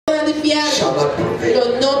shall not prevail.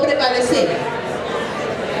 Lo no prevalecer.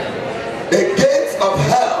 The gates of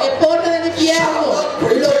hell La puerta del infierno.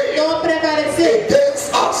 Lo no prevalecer.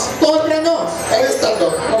 against us. Contra nos. Can you stand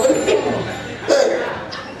up?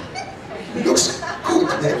 Hey, looks good,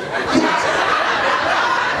 man.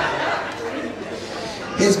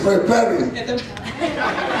 He's preparing.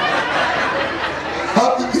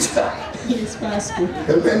 How big is that? Yes, Pastor.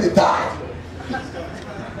 And when he died.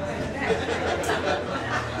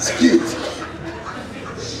 It's cute.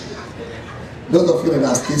 Those of you that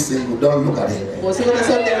are still single, don't look at him. Você que está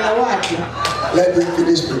solteiro, não watch. Let him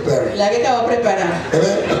finish preparing. Lá que estava preparando.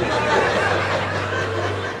 Amen.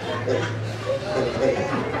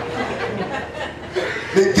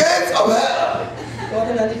 The gates of hell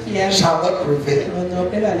Porta do infierno. shall not prevail. Lo no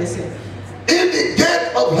prevalecer. If the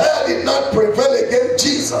gate of hell did not prevail against Se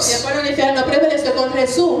a Jesus, porta do inferno não prevaleceu contra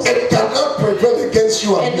Jesus, it cannot prevail against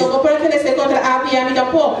you and ele não me. vai prevalecer contra a e a mim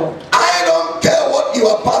tampouco. I don't care what you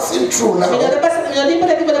are passing through Não now. tem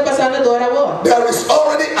importância que está passando agora. There is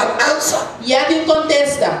already an answer. Já tem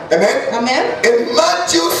contesta. Amen. Amém? In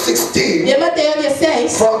Matthew 16, De Mateus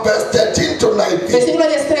 16, from verse 13 to 19, versículo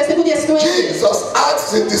 13 e 19. Jesus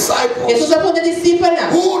asked his disciples, Jesus aponta a discípula.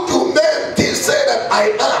 who do men say that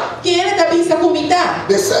I am? Quem é da bisa comida?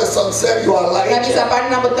 They said, some said you are Na bisa Elijah, parte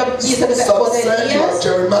na bota bisa que Some bota said you are Elias,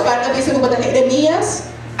 Jeremiah. parte na bisa que bota Jeremias.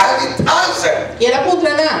 and it answered, E ela aponta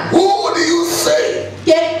na. who do you say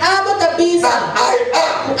Quem ama da bisa? that I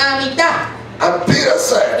am? A mitad. And Peter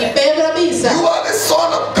said, E Pedro a bisa. you are the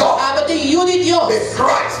Son of God, Ama de Hijo de Dios. the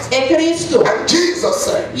Christ. É Cristo. And Jesus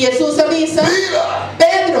said, Jesus a bisa. Peter,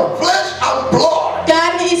 Pedro, flesh and blood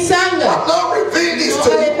carne e sangue. have not revealed this Não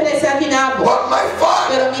to a you, revelar aqui na água. but my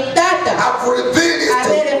Father Pero mi tata have revealed this a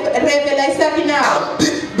to you. revelar esta aqui na água.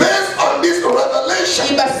 And based on this E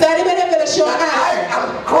revelation, bastar em revelação that I a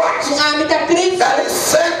am Christ, amita Cristo. that is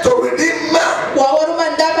sent to redeem man, Qual era o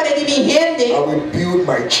mandar para redimir gente? I will build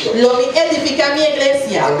my church, Lo me edifica minha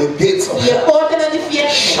igreja. and the gates of E a hell porta do inferno.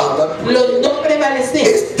 shall not Lo não prevalecer.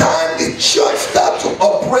 It's time the church start to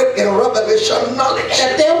operate in revelation knowledge.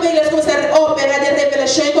 Até uma igreja começar a operar de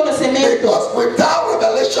revelação e conhecimento. Because without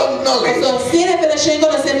revelation knowledge, Então, sem revelação e you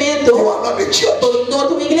conhecimento, are not the church. não é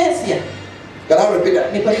uma igreja. Can I repeat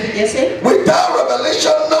that? Me pode repetir assim? Without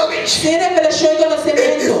revelation knowledge, Sem revelação e it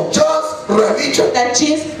conhecimento, is just religion. da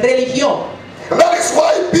diz religião. And that is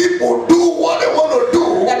why people do what they want to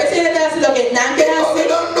do Da pessoa que está lo que não quer because they fazer.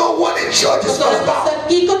 don't know what the church is all about.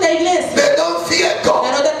 Aqui com a igreja. They don't fear God,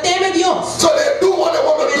 Não da teme Deus. so they do what they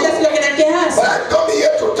want to Mas do. lo que não quer But fazer. I come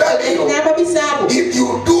here to tell you, Não é para bisabo. if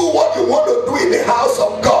you do what you want to do in the house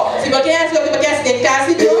of God, Se você quer lo que você quer em casa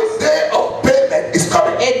de Deus, a day of payment is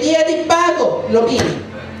coming. é dia de pago. Lo vi.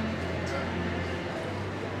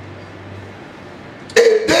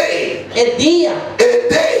 A day, É dia. a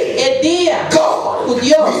day, É dia. God O Deus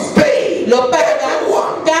will pay lo paga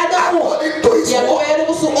everyone cada according to his de word. acordo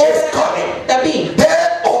com sua It's obra. coming, Tá bem?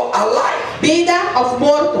 dead or alive. Vida of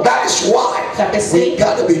morto. That is why Tá we pensando?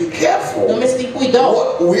 gotta be careful Não me se cuidou.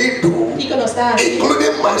 what we do, O que nós estamos fazendo?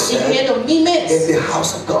 including myself, Incluindo mim in mesmo. the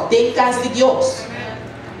house of God. Tem casa de Deus.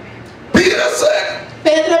 Peter said,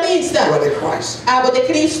 Pedro you avisa. are the Christ. Abo de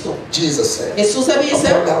Cristo. Jesus said, Jesus avisa.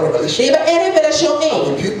 upon that revelation, Deva é revelação I will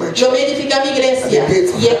em. build my Lo church. me edificar minha igreja.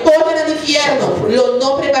 E a porta do inferno. Lo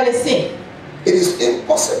não prevalecer. It is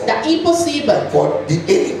impossible Tá impossível. for the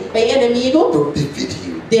enemy Para o inimigo to defeat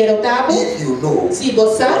you derrotá-lo. if you know Se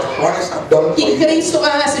você what Christ has done for que you Cristo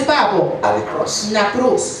participou at the cross. na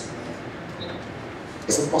cruz.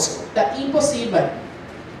 It's impossible. Tá impossível.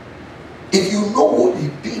 If you know what he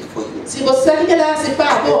did for you, Se você que ele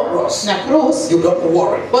participou na cruz, you don't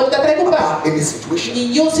worry pode estar preocupado. about any situation.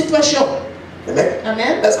 Nenhuma situação. Amen.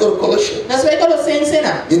 Amém? Let's go to Colossians. Nós vamos Colossenses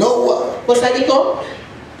na. You know what? Você digo,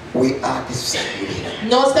 We are the same with him.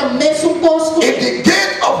 nós estamos mesmo posto. If the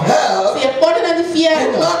gate of hell Se a porta do will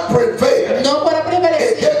inferno not prevail não para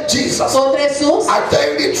prevalecer against Jesus, contra Jesus, I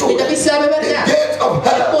tell you the truth, então sabe a the verdade. gate of A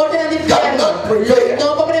hell porta do inferno cannot prevail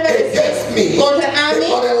não para against prevalecer me. contra a mim.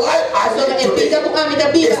 Because the life I Sobre live a today vida com a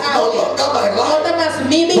minha vida is no longer my não life, está mais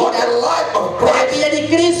minha but the vida, life of é a Christ, vida de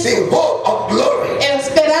Cristo, the hope of glory. é a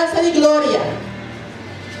esperança de glória.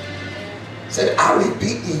 Said, I will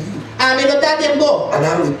be in you, A minha está de bom and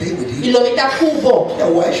I will be with e you. lo está cubo.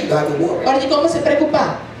 Then why should I be worried? Ora de como se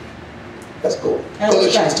preocupar. Let's go.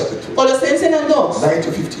 Colossians chapter 2, Colossenses 2, 9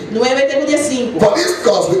 to 15. 9 até 5. For this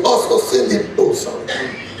cause we also sing it. Oh, sorry.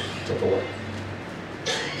 Chapter 1.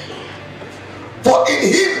 For in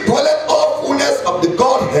him dwelleth all fullness of the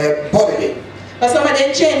Godhead bodily. Pastor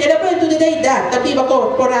Madenchen, ele é tudo da idade, tá viva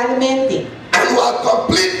corporalmente. And you are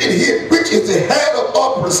complete in him, which is the head of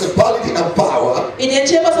all principality and power. E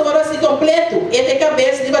Denchen pastor agora se este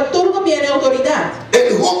cabeça de turno tiene autoridade.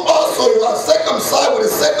 In whom also you are circumcised with a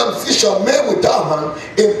circumcision made without hand,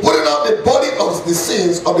 in putting out the body of the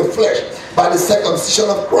sins of the flesh by the circumcision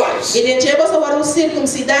of Christ. E de você agora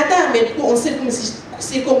circuncidar também com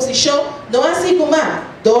circuncisão não assim como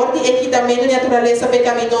dor de equitamento de natureza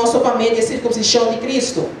pecaminosa para meio de circuncisão de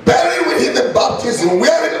Cristo. Buried with him in baptism,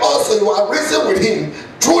 wherein also you are risen with him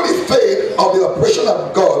through the faith of the operation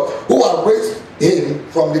of God, who has raised him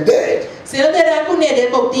from the dead. Se não terá com ele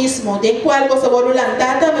o bautismo, de qual você vai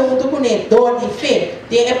lançar também junto com ele, dor de fé,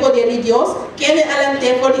 tem o poder de Deus, que ele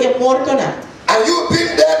alante por é morto na. And you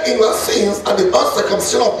being dead in your sins and the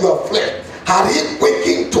uncircumcision of your flesh, had he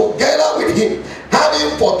quickened together with him, having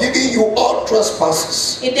forgiven you all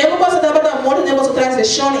trespasses. E tempo você estava da morte de vossa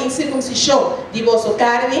transgressão e incircuncisão de vossa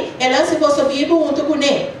carne, e lança vosso vivo junto com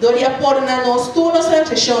ele, doria por na nós tu nos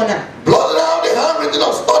transgressão. Blotted out the handwriting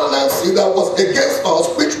of ordinances that was against us,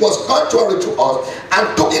 which was contrary to us,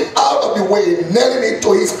 and took it out of the way, nailing it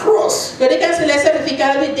to his cross. Quando cancelei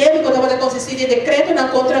certificado de Deus, quando estava consistir de decreto na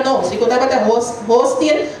contra nós, e quando estava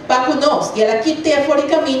hostil para nós, e ela quitei fora de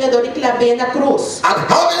caminho, do de clave na cruz. And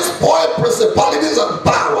having spoiled principalities and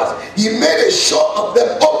powers, he made a show of them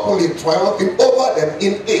openly, triumphing over them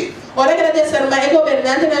in it. Ora agradecer mais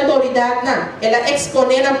governante na autoridade, ela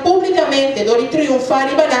exponendo publicamente, do de triunfar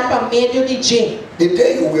e banar para meio de gente. The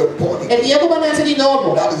day you were born El again, día que van a nacer de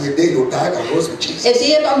nuevo, that is the day you died and rose with Jesus. el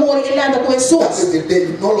día que va a morir y anda con That Jesús. is the day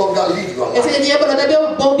you no longer live your Ese es life, el día que no te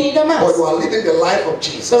veo vida más. but you are living the life of Pero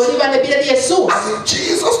Jesus. viva la vida de Jesús. And if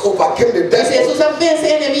Jesus overcame the Y si devil, Jesús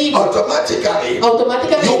vence el enemigo, automatically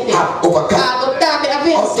automáticamente, you have overcome. adoptable a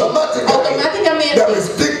vence. Automáticamente, There is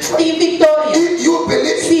victory. sin victoria. If you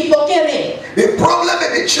believe, Si vos querés. the problem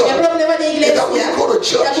in the church El problema de la is iglesia, that we go to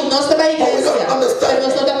church, es que no está la but we iglesia, don't understand pero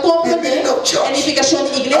nosotros the comprendemos meaning of church. la edificación de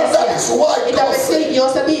And iglesia. that is why Y God tal vez said,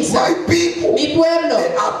 Dios avisa, my people, mi pueblo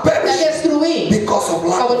they are está perishing destruido because of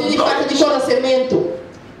lack por of falta de knowledge. conhecimento.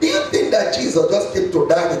 Do you think that Jesus just came to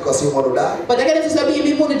die because he wanted to die? Pode que Jesus sabia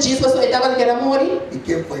que o mundo diz que ele estava querendo morrer. He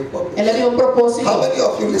came for a purpose. Ele havia propósito. How many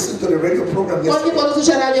of you listened to the radio program Quantos yesterday? todos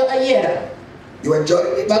o rádio ayer? You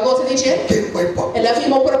enjoyed it? Vai gostar de He dizer? came for a purpose. Ele havia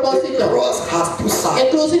The propósito. cross has two Ele sides,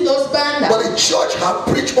 trouxe duas bandas. but the church has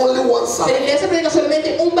preached only one A side. igreja prega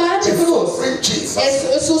somente banda de The cruz. suffering Jesus.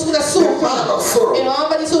 É Jesus que The man of sofre. sorrow. É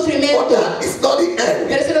homem de But sofrimento. that is not the end.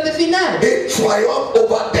 Pero será de final. He triumphed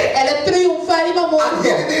over death. Ela triunfar e vai And he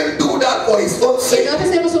morrer. didn't do that for his own E sake. nós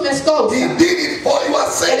temos uma escola. He did it for your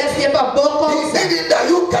sake. Ela se para boa He causa. did it that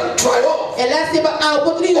you can triumph Ela se para algo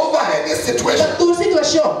over triunfar. any situation. Para tua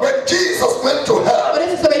situação. When Jesus went to hell, Por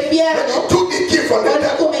isso você vai when inferno. he took the key from the Quando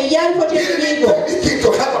devil, começar for he didn't inimigo. take the key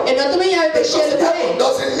to heaven. Ele não também ia Because mexer com heaven ele.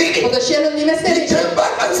 doesn't need Quando it. chega no He ministério. came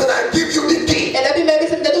back and said, I give you the key. Ela primeiro vez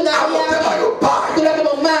que tu na And whatever you Tu buy, la que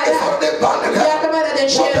vou mais. it's already bound in E a heaven. câmara de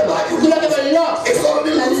enchendo. Whatever Tu you la que vou lose, lost. it's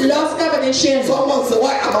already La losing. lost acaba de enchendo. Someone said,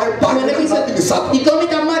 why am I buying Quando when nothing is pensa, happening? e como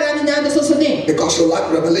está marando nada sucedendo? Because you lack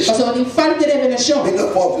revelation. Passou de falta de revelação.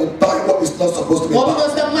 Enough of you buying what is not supposed to be O homem bought.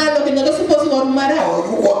 não está mal, que não está suposto arrumar. Or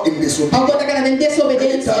you walk in disobedience. Agora está ganhando em Many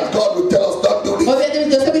desobediência. times God will tell us, don't do this. Obviamente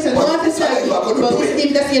Deus está pensando, não é sabe, você tem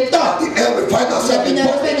que dar certo. At the end, we find Na ourselves in final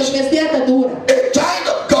nós temos bondage. que ser dura. A child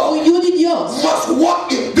of O God filho de Deus, must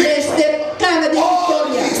walk in victory este cara de all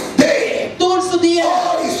vitória, his day, todo su dia,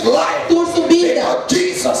 all his life. toda sua vida. Because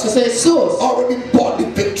Jesus Jesus already bought the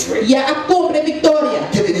victory, já a compra vitória,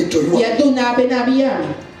 giving it to you. já do nabe na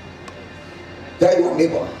biame. Tell your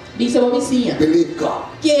neighbor, Diz a vizinha, believe God.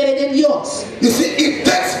 quer de Deus. You see, it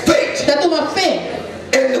takes faith Dá uma fé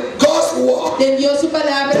in God's word de Deus sua to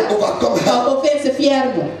palavra overcome hell. para ofensa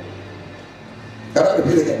fierno. Can I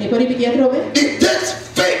repeat again? Me pode repetir outra vez? It takes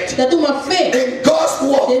faith Dá uma fé in God's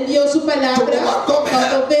word. de Deus sua palavra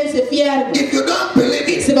para ofensa fierno. If you don't believe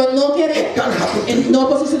it, Se você não querer, it can't happen to you. não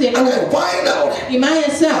pode suceder. And I find out, E mais I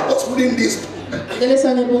essa, was reading this. ele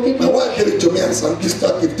sabe um My pouquinho. wife gave it to me and said,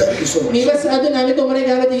 Mr. Give, thank you so Me much. vai adonar como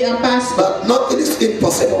regalo de Páscoa. But nothing is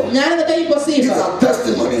impossible. Nada está These impossível. are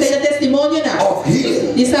testimonies Seja testemunho of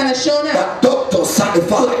healing de sanação. that doctors O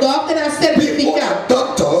certify. doctor a People certificar. that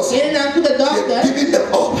doctors, Ele não ajuda o they're doctor giving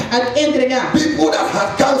them up. a entregar. People that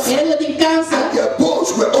had cancer Ele não tem câncer and their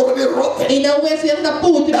bones were already rotten. e não é ser da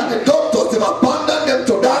puta. And the doctors, they've abandoned them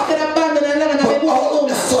to die. Doctor abandona ela na But bebida all of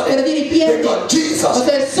uma. a sudden, Pero de they repente, got Jesus o has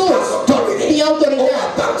Jesus authority tem over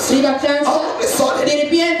autoridade. cancer. Viva All of a câncer. sudden, De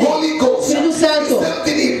repente, Holy Ghost, Espírito the Santo, same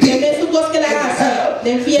thing he é did mesmo coisa que ela in hace. hell. De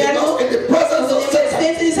infierno, Because in the presence na of Satan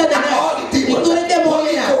presença de and all Satanás. the E demons, tudo é demônio.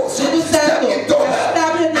 Holy Ghost Espírito Santo, stepped into hell. está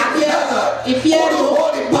no infierno. And Infierno,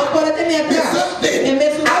 hold him back. agora tem minha The casa. same thing. É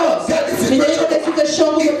mesmo I will coisa. tell the Me deixa situation. ter situação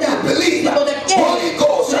If como you believe Se você Holy quer,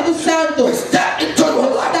 Ghost Espírito Santo, will step into your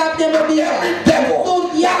life, está na minha vida. every devil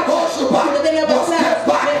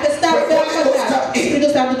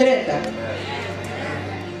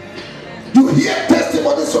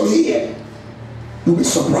You'll be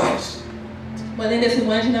surprised.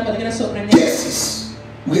 Cases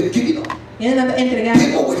we're giving up.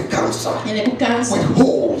 People with cancer, with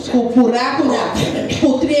holes,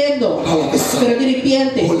 pudriendo, all of a pero sudden, de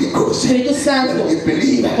repente, Holy Ghost, Espíritu Santo, when you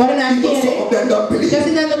believe, ahora nadie even some quiere, of them don't believe,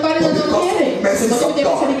 casi nadie but no because quiere, of mercies porque of de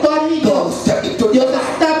God, misericordia de God Dios, stepped into Dios their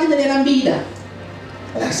life. está en la vida.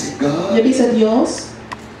 And I said, Yo God, dije a Dios,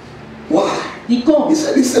 why? ¿y cómo? He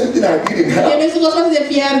said the same thing I did in Que hell. mesmo cosas de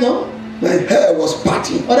fiarno, My hair was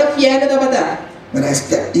parting. ora fiarno da badar, When I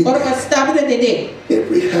stepped in, ora bastava de entender,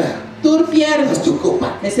 every hair tudo fiarno, has to go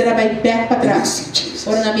back mas será bem back para and you trás, see Jesus.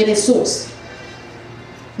 ora na minha Jesus.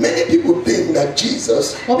 Many people think that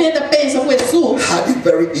Jesus Obviamente pensa que Jesus had it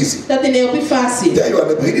very easy. está tendo bem fácil. There you are,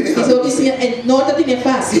 but he didn't have Isso it easy. que não está tendo He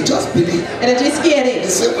fácil. just believed. Ela diz que The ele,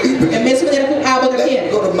 same way he é a believed. mesma maneira que o Abba Let's quer.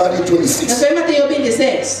 go to Matthew Nós 26, vamos em Mateus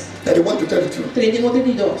 26, 31 to 32. 31 e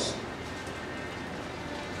 32.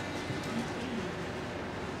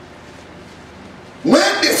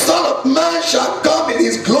 When the Son of Man shall come in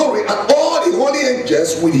his glory and all the holy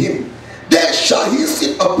angels with him, then shall he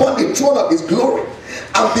sit upon the throne of his glory.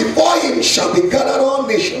 And before him shall be gathered all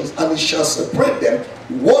nations, and he shall separate them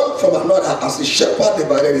one from another, as the shepherd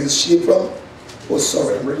divided his sheep from. Oh,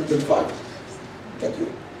 sorry, I'm reading 25. Thank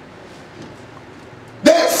you.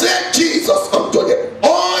 Then said Jesus unto them,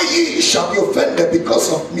 all ye shall be offended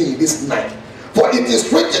because of me this night. For it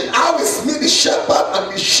is written, I will smite the shepherd,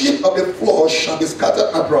 and the sheep of the flock shall be scattered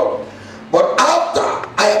abroad. But after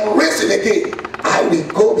I am risen again, I will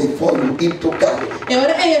go before you into Galilee. E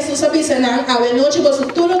ora Jesus avisa nang awe noche vos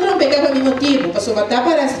tu lo trompega para mi motivo, paso mata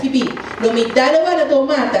para escribir. Lo mi dale para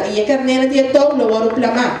tomata y e carnera de todo lo varo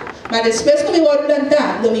clamar. Mas después que me varo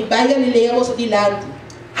plantar, lo mi vai Galilea vos dilante.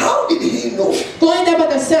 How did he know Como ainda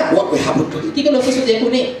para casar? what will happen to him? Digo lo sucede com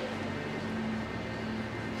ele.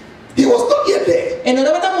 He was not yet there E non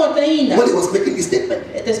estava morta ainda. when he was making this statement.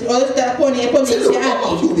 Ora está pone Say, look, aqui.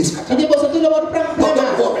 all of you will be E scattered. depois tu lo varo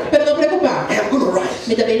clamar. Pero não preocupar. I am going to rise.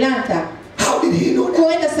 Me dá lanta. How did he know Como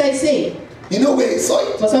that? ainda sai sei? You know where he saw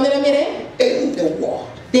it? Você me mire? In the word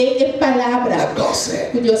De palavra. that God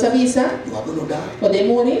said, Que Deus avisa, you are going to die. pode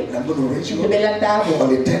morrer. And I'm going to raise you Me up levantava. on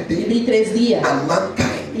the 10th day. De 3 dias. And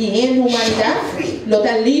mankind E em humanidade, lo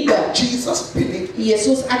dá livre. Jesus believed. E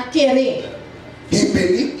Jesus a querer. He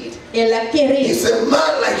believed it. Ela querer. He's a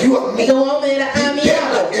man like you and me. Então, homem era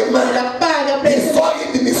amigável. Ela paga para He isso. saw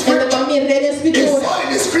it in the Ela scripture. vai me ler na He escritura. saw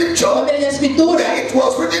in the scripture Vai me ler na escritura. that it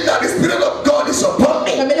was written that the Spirit of God is upon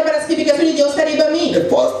me. Vai me levar a significação de Deus está arriba a mim. The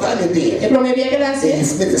first time he E did para mim que ela in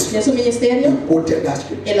his ministry, em seu ministério, he quoted that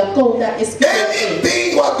scripture. ela conta escritura.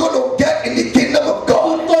 Anything you are going to get in the kingdom of God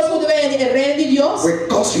Por coisa que vem no reino de Deus, will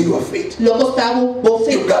cost you your faith. lo costava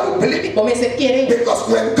você. You got to believe it. Começa a querer. Because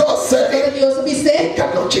when God said Quando it, Deus he disse,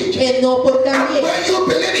 cannot change it. ele não pode And cambiar. when you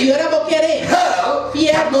believe E it, agora vou querer. hell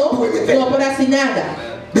Fierno cannot do anything. não pode assim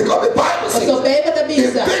nada. Because the Bible A says soberba da the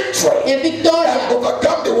bisa victory é vitória. that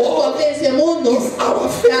overcome the world Vence o mundo is our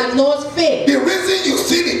faith. a nós fé. The reason you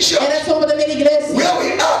see the church Era só da minha igreja. where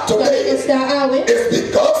we are Quando today está awe, is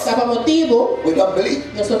because estava motivo, we don't believe.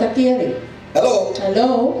 eu só tá querendo. Hello?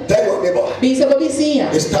 Alô? Tell your neighbor, Bisa pra vizinha.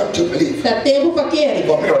 it's time to believe Dá tempo para querer.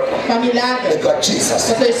 for miracle. Para milagre. Because Jesus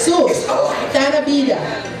Porque Jesus is alive. está na vida.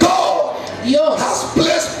 God Deus has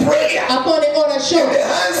placed prayer apone in oração. the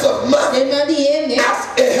hands of man Em mão de ele, as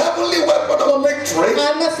a heavenly weapon of como victory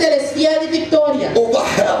arma celestial de vitória. over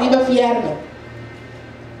hell. Viva fierno.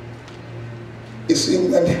 You see,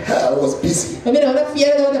 when hell was busy Mas mira, ora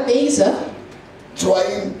fierno da pensa,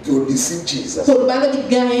 trying to deceive Jesus formando de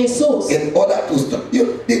ganhar Jesus. in order to stop,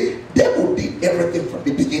 the devil did everything from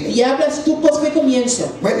the beginning. E hablas tú por su comienzo.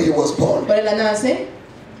 When he was born, Por ela nace,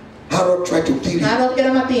 Herod tried to kill him. Harold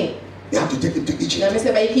quer matar. They had to take him to Na Egypt. vez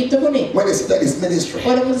se vai a Egipto com ele. When he started his ministry,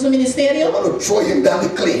 Ora por su they ministério, want to throw him down the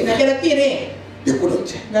cliff. na quer tirar. They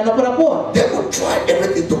couldn't. Na não para pôr. They would try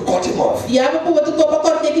everything to cut him off. Diabo por tu copa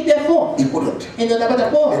corte aqui te for. He couldn't. E não dá para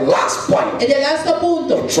The pôr. last point, E de last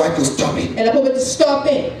ponto, he tried to stop him ela pode stop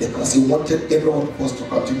it. because he wanted everyone of us to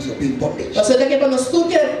continue to be in bondage. Você daqui para nós tudo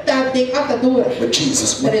que está de atadura. But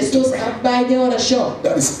Jesus Para wanted to Jesus pray. vai de oração.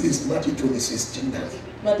 That is please Matthew 26.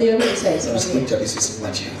 Mateus 26. That is scripture. This is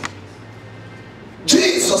Matthew.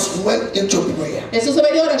 Jesus went into prayer. Jesus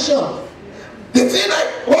vai de oração. The thing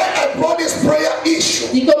why I brought this prayer issue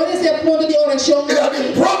E como esse ponto de oração, is that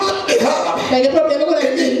the problem we have vai ter problema com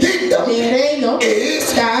in the kingdom o reino.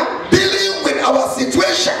 is Tá? dealing with our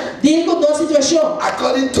situation Digo nossa situação.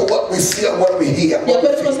 according to what we see and what we hear. De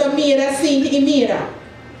acordo com essa mira, sente e mira.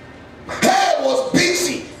 Hell was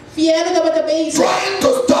busy Fiel da batapéis. trying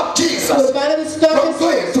to stop Jesus Por para de stop from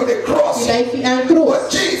going to the e cross. vai a cruz. But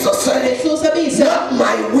Jesus said, Jesus avisa. bisa. Not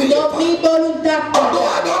my will. No mi voluntad. Although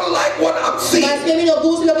I don't like what I'm seeing. Mas que a mí no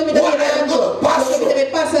gusta lo que me está What I am mirando, gonna pass lo que me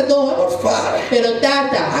pasa todo. But Father, Pero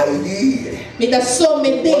tata, I need mi da what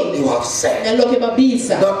someter you have said. a lo que me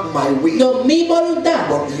avisa. Not my will. No mi voluntad,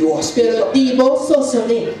 But yours. pero divo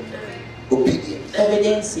sosone. Obedience.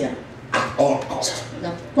 Obediencia. At all costs.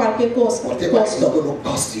 Cualquier cosa. Whatever is Costo. going to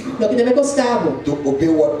cost you. Lo que debe costar To obey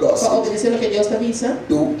what God para says. obedecer lo que Dios te avisa.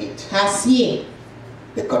 Do it. Así.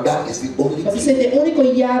 Because that is the only Mas key ese es el único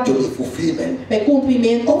to llave the fulfillment de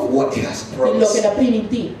cumplimiento of what He has de lo que promised. la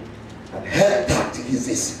prometió. And her tactic is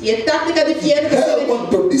this. Y es táctica de fiel que Hell se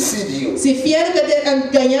want to deceive you. si fiel que te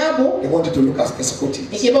han ganhado, They want you to look at physical y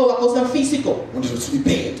things. que va a cosa físico, They want you to see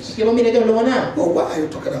pains. que va a mirar de lo ana. Oh, why are you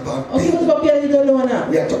talking about O que pain? va a perder de lo ana.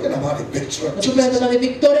 We are talking about the victory of Nosotros Jesus. hablamos de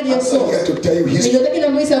victoria de I'm not here Jesús. to tell you Y yo history. te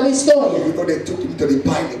quiero decir una historia. You know they took him to the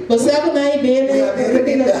binding. Você sabe na IBM, We have been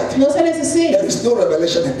reading that. no se necesita. There is no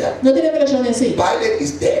revelation in that. No tiene revelación en sí. Pilate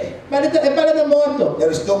is dead. Para de muerto. There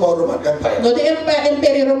is no more Roman Empire. No tiene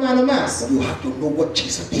imperio romano más. You have to know what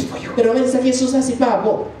Jesus did for you. Pero ves a Jesús así para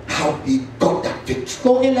vos. How he got that victory.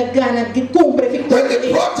 Con él la gana que cumple When victoria.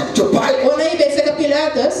 they brought him to Pilate, Quando aí vê que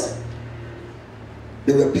Pilatos,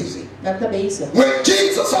 they were busy. na cabeça. When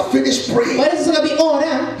Jesus had finished praying, Mas isso sabe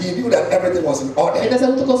ora, he knew that everything was in order. ele está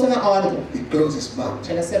fazendo coisa na ordem. He closed his mouth.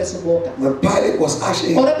 Ela será sua boca. When Pilate was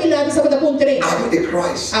asking him, Ora Pilatos sabe da ponte. are you the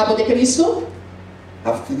Christ? Abo de Cristo,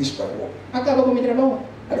 I've finished my work. acaba com o meu trabalho.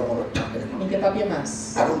 I don't want to talk anymore. Não quer saber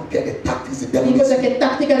mais. I don't get the tactics the E devil coisa is. que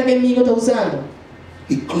tática que o inimigo está usando.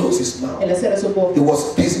 He closed his mouth. Ela será sua boca. He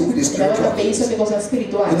was busy with his Ela spiritual vai pensar things. de coisas You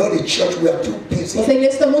espirituais. know, the church, we are too busy. Você igreja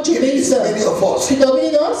está muito Even this pensa. many of us Se todos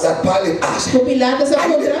de nós, that Pilate asked, o Pilatos se are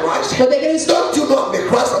you the contra, Christ? o de Cristo, Don't you know I'm the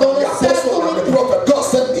Christ? I'm the apostle, I'm the prophet. God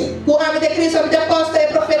sent me. o homem de Cristo, o homem de apóstolo, é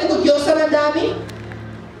profeta que Deus está mandando.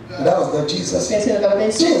 That was not Jesus. Pensa na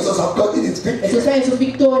de Jesus. Jesus had gotten his victory Jesus tem sua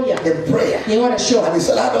vitória. in prayer. Em oração. And he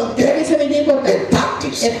said, I don't E care isso é muito the importante.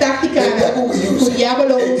 tactics É tática the devil will que use o diabo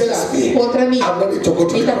against usa me. contra mim. I'm ready to go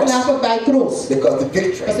to E the está cross. claro vai cruz. Because the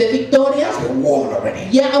victory Mas a vitória has been won already.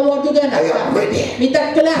 já a ordem I am ready me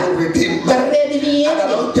está claro. to redeem Para man. redimir And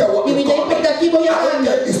I don't care what e me you dá call me. importar que vou I don't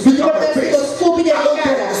care if you speak on my face. escupe de I don't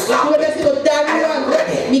care cara. if you slap Não me. vai ser dar I am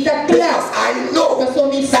ready. me está Because claro. I know Pastor,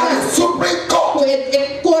 me that the sabe. Supreme Court,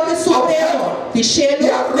 É corte supremo de they cheiro.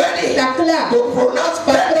 are ready Está claro. to pronounce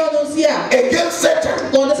Para verdict pronunciar against Satan.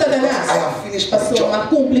 contra I Satanás. have finished my Pastor, job. mas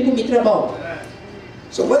cumpre com o meu trabalho.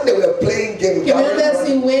 So when they were playing game, Que quando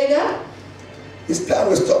se juega, it's time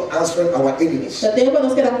we stop answering our enemies. já tem para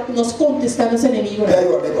nós contestar nos inimigos. Tell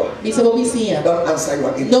your neighbor, Dice a vizinha. don't answer your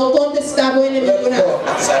enemy. Não contestar o inimigo. Let God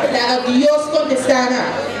answer it. Para Deus contestar.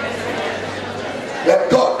 Let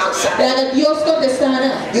God answer. Para Deus contestar.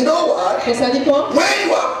 You know what? Você sabe como? When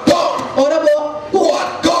you are done Ora vou.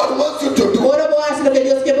 what God wants you to do, Ora vou assim o que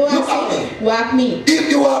Deus quer Look at assim. Walk me.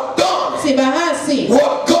 if you have done Se vai assim.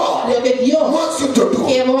 what God O que Deus wants you to do,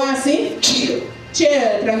 quer assim. chill.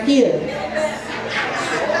 Chill, tranquilo.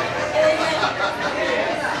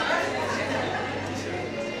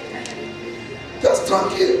 Just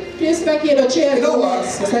tranquil. Just tranquilo, chill. You know what?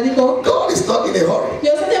 Você sabe como? God is not in a hurry.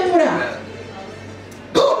 Deus não tem temporada.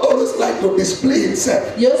 God always like to display himself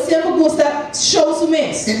Deus sempre gosta show o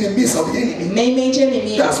mês. in the midst of the enemy. Mente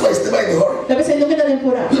inimigo. That's why he's never in a hurry. Talvez ele nunca tem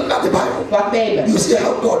temporada. Look at the Bible. Walk baby. You see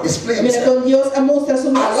how God displays Mira himself. com Deus a mostra o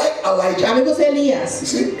I mês. like Elijah. Amigos Elias. You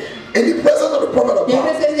see, in the presence of the prophet of E a God,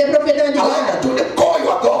 presença do profeta na Elijah divana. told them, call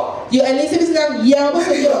your God. E Elias disse não, llama a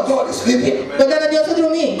Maybe your Deus. God is sleeping. Quando a Deus a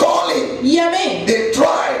dormir. Call him. E amém. They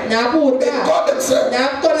tried. Na They burca. called themselves. Na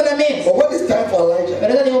corda da mesa. But when it's time for Elijah,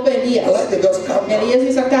 Pero eu tenho para Elias. Elijah just calmed down. Elias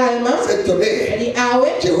disse calma. Said today, Ele aue.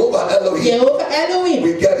 Jehovah Elohim, Jeová Elohim.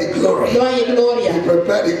 we get the glory. Glória e glória. We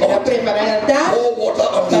prepare the Para altar. preparar o altar. Pour water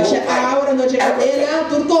on the Baixa a altar. aura no geladela,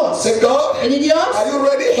 turcos. Say, God, Ele Deus. are you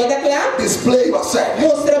ready? Pode claro? Display yourself.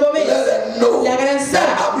 Mostra para mim. Let them know La graça.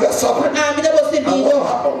 that I'm your servant. A vida você And vindo. what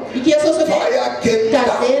happened? E que é só sobre Fire came down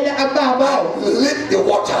cadela acabou. and lit the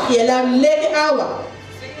water. E ela leve água.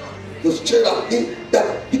 To straight up that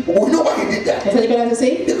we know why he did that. Essa declaração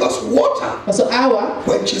assim? Because water Passou água,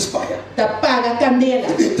 quenches fire. apaga a candela.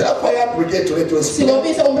 The entire fire brigade today to Se explain. não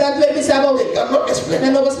visse prato ele pensava, They cannot explain.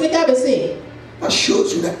 eu não vou explicar assim. That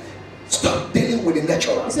shows you that stop dealing with the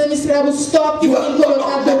natural. Isso misturava o stop You com are o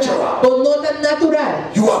not natural. natural. O nota natural.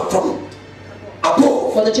 You are from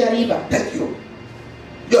above. Quando te arriba. Thank you.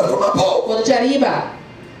 You are from above. Quando te arriba.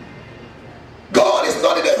 God is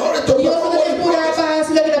not in a hurry to Deus perform não what tem he por promised.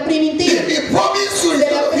 abaixo da If primitiva. he promised you, he's Da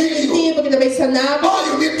going to heal you. primitiva que também sanava. All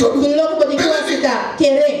you need to O do, louco pode believe it. considerar,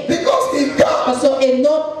 querer. Because he can. Passou, ele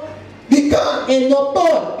He can. não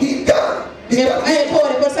pode. He can. É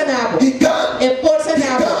por sanado. He can. É por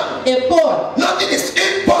sanado. É por. Nothing is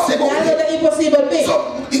impossible. Nada é impossível bem. So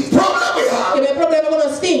the problem we Que have, é problema que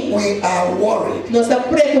nós temos. we are worried Nós estamos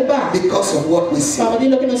preocupados. because of what we see. Para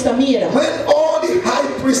aquilo que nós está mira. When all the high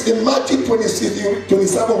priests in Matthew 26,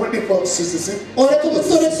 27, reading from 66, Ora tu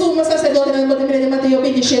mistura suma sacerdote na boca de Mateus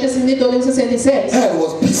 27, 62 e 66. hell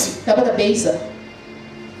was busy Estava da beisa.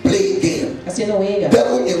 playing game. Assim não é.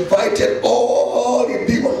 Devil invited all the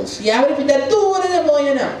demons. E abre vida toda da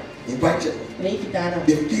manhã não. Invited them. Nem fitana.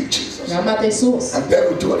 They killed Jesus. Não mata Jesus. And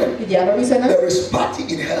devil told them, E diabo disse não. there is party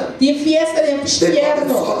in hell. Tem festa no The Son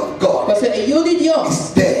inferno. of God Você é filho de Deus. is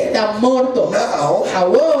dead. Está morto. Now,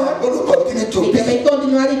 Agora, I'm going to continue to e também be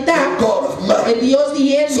continuar a the estar. God of É man. Deus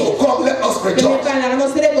de ele. So come, let us Que me rejoice. fala,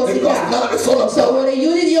 nós Because regocijar. now the Son of Só God agora é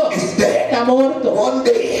filho de Deus. is dead. Está morto. One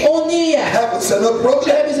day, Dia. heaven said, no problem.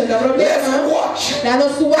 Sabe, isso não é Let's problema. watch Lá no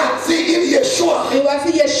and suar. see if Yeshua Eu acho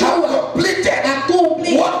que have Yeshua completed a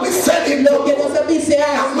cumprir what we said in lo que the nos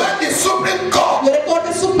avisamos. And when the Supreme O Court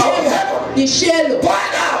recorte supremo de cielo.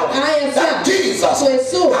 find out Ah, that Jesus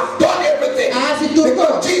Jesus has done everything, Ah, se tudo.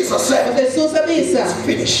 because Jesus said, Jesus avisa. it's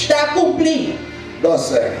finished. Está a cumprir. Thus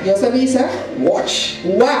say, Deus avisa. watch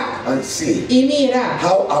Uá. and see E mira.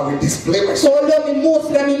 how I will display myself. Solo me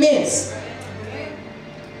mostra a mim mesmo.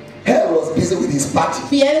 Hell was busy with his party,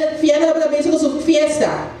 Fiel da vez com sua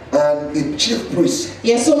fiesta. and the chief priest,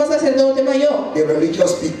 E é sumo sacerdote maior. the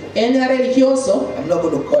religious people, Ele é religioso. I'm not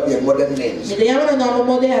going to call their modern names, Me chama no nome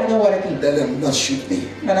moderno agora aqui. let them not shoot me.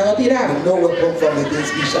 Para não tirar. No weapon from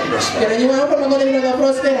against me shall prosper. Pero nenhuma forma quando ele vai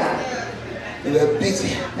prosperar. They were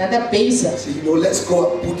busy. Nada pensa. So, let's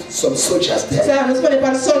go and put some soldiers there, Sabe, nos pode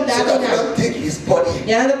para so soldado that we não. don't take his body.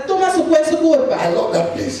 E ela toma su puesto curva. I love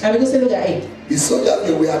that place. Amigo, esse lugar aí. The soldiers,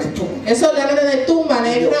 they were at the tomb. É soldado na tumba,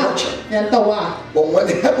 né? Na tawa. But when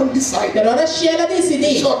heaven decided, Pero ahora si ela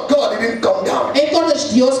decidir. sure, God didn't come down. Enquanto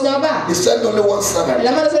Deus não vai. He sent only one servant.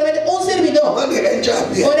 Ela manda solamente servidor. When the angel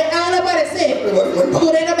appeared, Quando ela aparecer, everybody went back.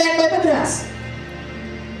 tu reina vai para trás.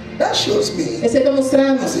 That shows me, Esse está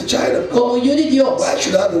mostrando as a child of God, como filho de Deus. why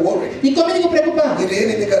should I be worried? E como eu digo preocupado? If the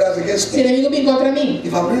enemy got against Se o me, inimigo vem contra mim,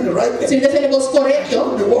 if I'm doing the right se thing, ele fizer negócio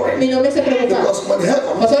correto, me não vai se preocupar. because when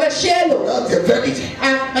heaven, Mas agora cielo not the verdict,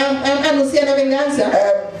 anuncia a vingança.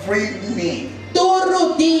 every knee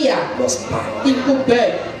Todo dia must bow. tem que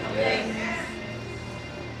ver.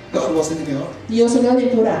 God wasn't in the hurry. Deus não vai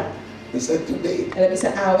curar. He said, today, Ela disse,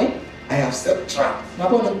 I have set trap mas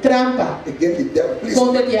pôr trampa against the devil. Please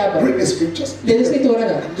contra o diabo. read the scriptures. Lê a escritura,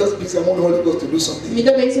 não. I'm just busy. I want the Holy Ghost to do something.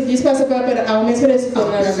 Muitas vezes diz passa para a homem para escutar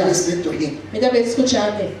I'm busy nada. listening to him. Muitas vezes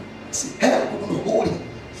escutando. See, hell couldn't hold him.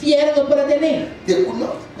 Fiel não pode ter. They could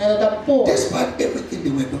not. Não dá por. Despite everything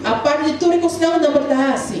they were doing, A parte de tudo que não dá para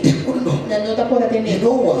estar assim. they couldn't hold. Não dá para ter. You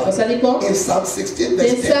know what? Você ligou? In Psalm 16, Em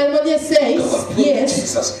verse 10, Salmo 16, God promised yes,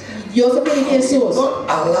 Jesus, Deus promete Jesus. not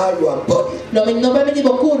allow your body Não permite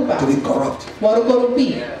culpa. to be corrupt. Bora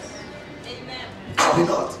corromper. I will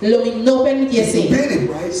not. Não permite If you assim. pay the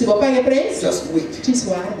price, Se você paga preço, just wait. te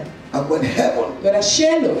guarda. And when heaven Agora,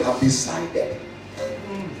 cielo, have decided,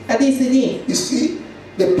 a decidir. you see,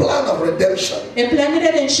 the plan of redemption O plano de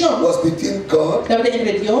redenção was between God, estava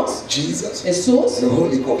entre Deus, Jesus, Jesus and the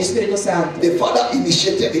Holy e Ghost. Espírito Santo. The Father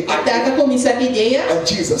initiated the Até idea, começar a ideia, and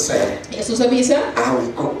Jesus said, Jesus avisa, I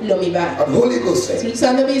will go. lo me vai. And the Holy Ghost said, Espírito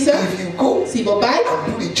Santo avisa, if you go se você vai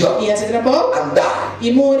and do the job e esse trabalho and die,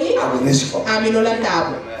 e morrer, I will raise you up. a mim não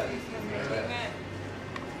landava.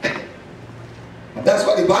 That's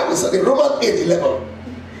why the Bible said in Romans 8:11,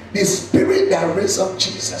 the spirit that raised up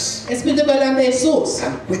Jesus Espírito vai landar Jesus.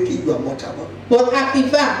 can quicken your mortal body. Por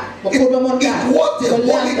ativar o corpo mortal. It was the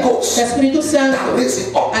Holy Ghost Espírito that Santo. raised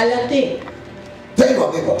him up. Alante. Tell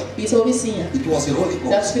your neighbor, Isso é vizinha. it was the Holy Do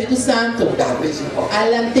Ghost Espírito Santo. that raised him up.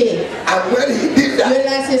 Alante. And when he did E that,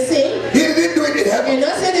 ela se assim. he didn't do it in E heaven.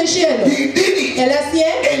 não se deixando. He did it Ela se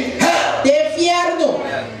é